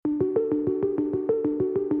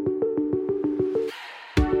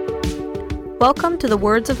Welcome to the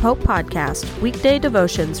Words of Hope podcast, weekday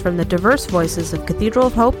devotions from the diverse voices of Cathedral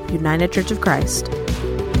of Hope, United Church of Christ.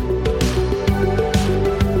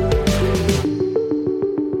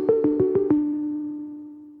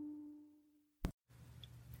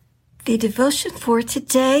 The devotion for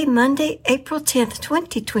today, Monday, April 10th,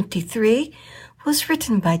 2023, was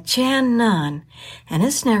written by Jan Nunn and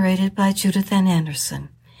is narrated by Judith Ann Anderson.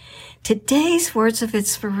 Today's words of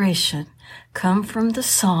inspiration come from the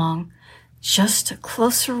song, Just a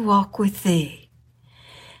Closer Walk with Thee.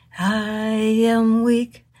 I am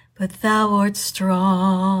weak, but Thou art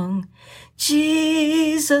strong.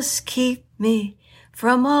 Jesus, keep me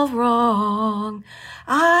from all wrong.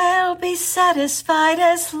 I'll be satisfied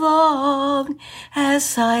as long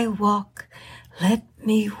as I walk. Let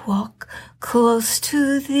me walk close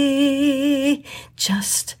to Thee.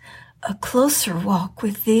 Just a closer walk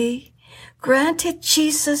with Thee. Granted,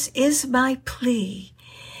 Jesus, is my plea.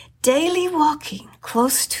 Daily walking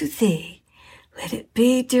close to Thee. Let it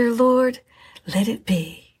be, dear Lord, let it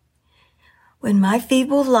be. When my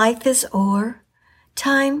feeble life is o'er,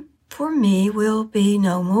 time for me will be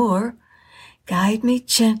no more. Guide me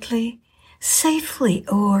gently, safely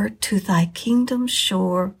o'er to Thy kingdom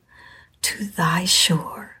shore, to Thy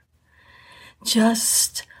shore.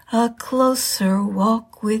 Just a closer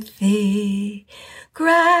walk with Thee.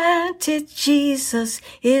 Granted, Jesus,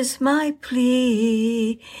 is my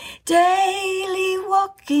plea. Daily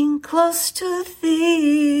walking close to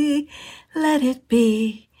Thee. Let it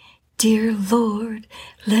be, dear Lord,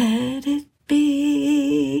 let it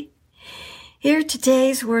be. Hear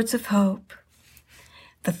today's words of hope.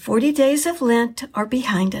 The 40 days of Lent are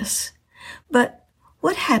behind us. But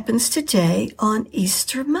what happens today on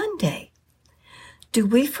Easter Monday? Do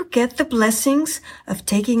we forget the blessings of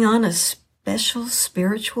taking on a special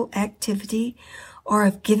spiritual activity or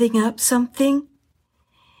of giving up something?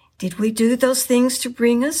 Did we do those things to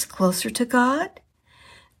bring us closer to God?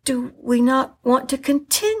 Do we not want to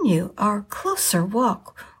continue our closer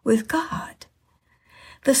walk with God?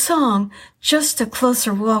 The song, Just a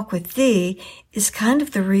Closer Walk with Thee, is kind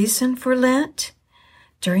of the reason for Lent.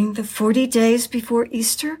 During the 40 days before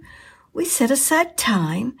Easter, we set aside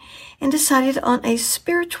time and decided on a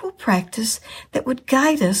spiritual practice that would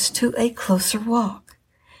guide us to a closer walk.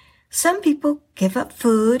 Some people give up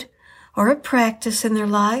food or a practice in their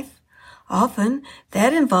life. Often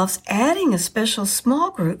that involves adding a special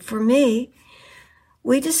small group for me.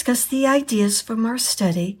 We discuss the ideas from our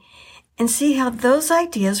study and see how those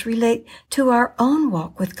ideas relate to our own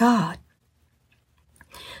walk with God.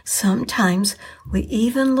 Sometimes we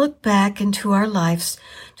even look back into our lives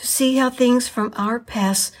to see how things from our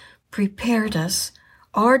past prepared us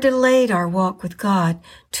or delayed our walk with God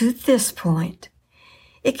to this point.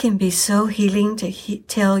 It can be so healing to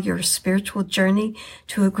tell your spiritual journey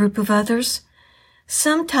to a group of others.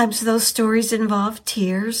 Sometimes those stories involve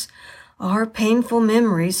tears or painful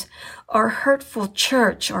memories or hurtful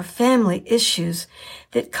church or family issues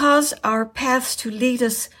that cause our paths to lead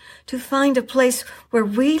us to find a place where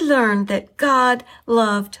we learn that God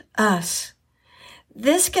loved us.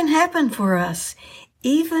 This can happen for us,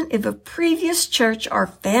 even if a previous church or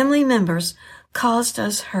family members caused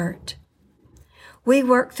us hurt. We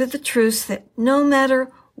work through the truths that no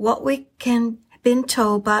matter what we can have been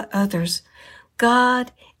told by others,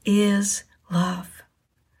 God is love.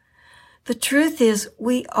 The truth is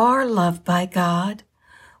we are loved by God.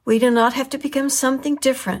 We do not have to become something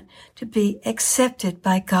different to be accepted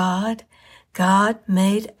by God. God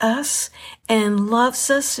made us and loves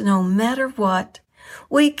us no matter what.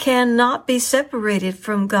 We cannot be separated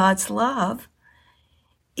from God's love.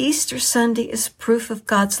 Easter Sunday is proof of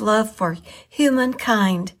God's love for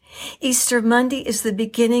humankind. Easter Monday is the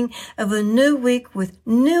beginning of a new week with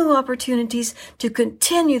new opportunities to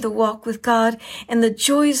continue the walk with God and the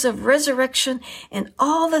joys of resurrection and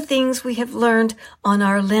all the things we have learned on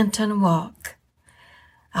our Lenten walk.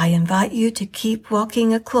 I invite you to keep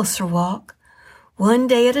walking a closer walk. One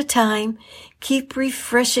day at a time, keep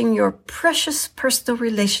refreshing your precious personal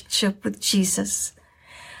relationship with Jesus.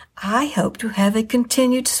 I hope to have a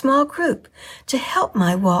continued small group to help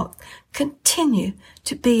my walk continue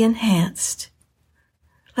to be enhanced.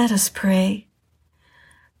 Let us pray.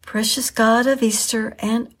 Precious God of Easter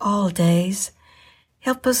and all days,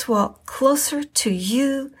 help us walk closer to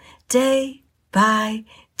you day by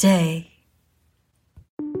day.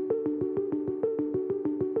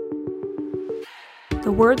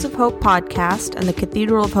 The Words of Hope podcast and the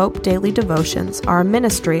Cathedral of Hope daily devotions are a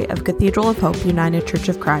ministry of Cathedral of Hope United Church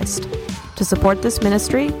of Christ. To support this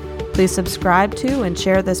ministry, please subscribe to and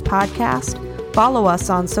share this podcast, follow us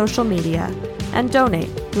on social media, and donate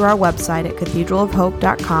through our website at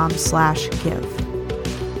cathedralofhope.com/give.